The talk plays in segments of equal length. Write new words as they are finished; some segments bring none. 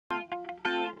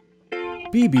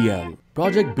PBL,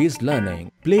 Project Based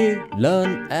Learning. Play,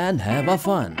 learn and have a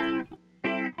fun.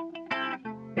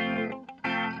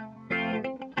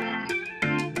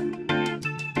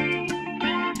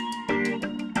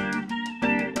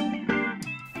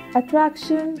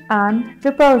 Attraction and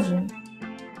repulsion.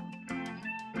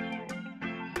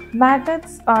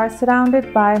 Magnets are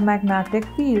surrounded by magnetic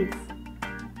fields.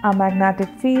 A magnetic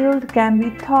field can be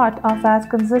thought of as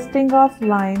consisting of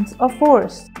lines of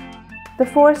force. The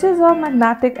forces of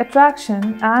magnetic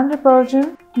attraction and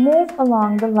repulsion move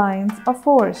along the lines of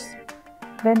force.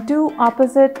 When two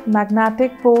opposite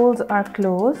magnetic poles are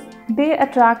close, they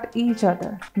attract each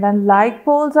other. When like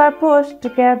poles are pushed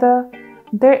together,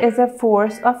 there is a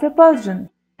force of repulsion.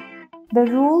 The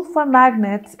rule for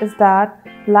magnets is that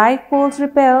like poles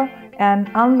repel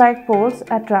and unlike poles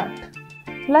attract.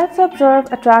 Let's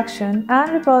observe attraction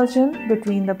and repulsion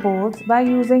between the poles by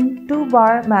using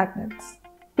two-bar magnets.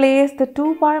 Place the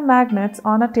two-bar magnets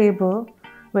on a table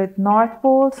with north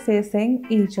poles facing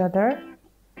each other.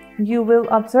 You will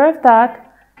observe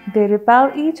that they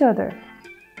repel each other.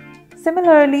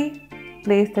 Similarly,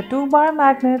 place the two-bar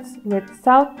magnets with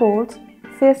south poles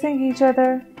facing each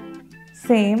other.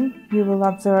 Same, you will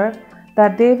observe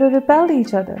that they will repel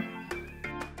each other.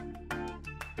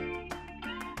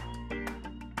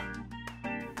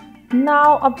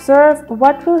 Now observe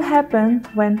what will happen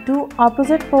when two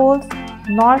opposite poles,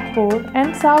 North Pole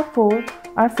and South Pole,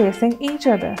 are facing each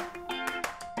other.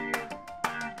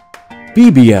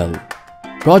 PBL,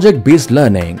 Project Based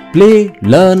Learning. Play,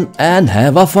 learn and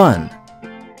have a fun.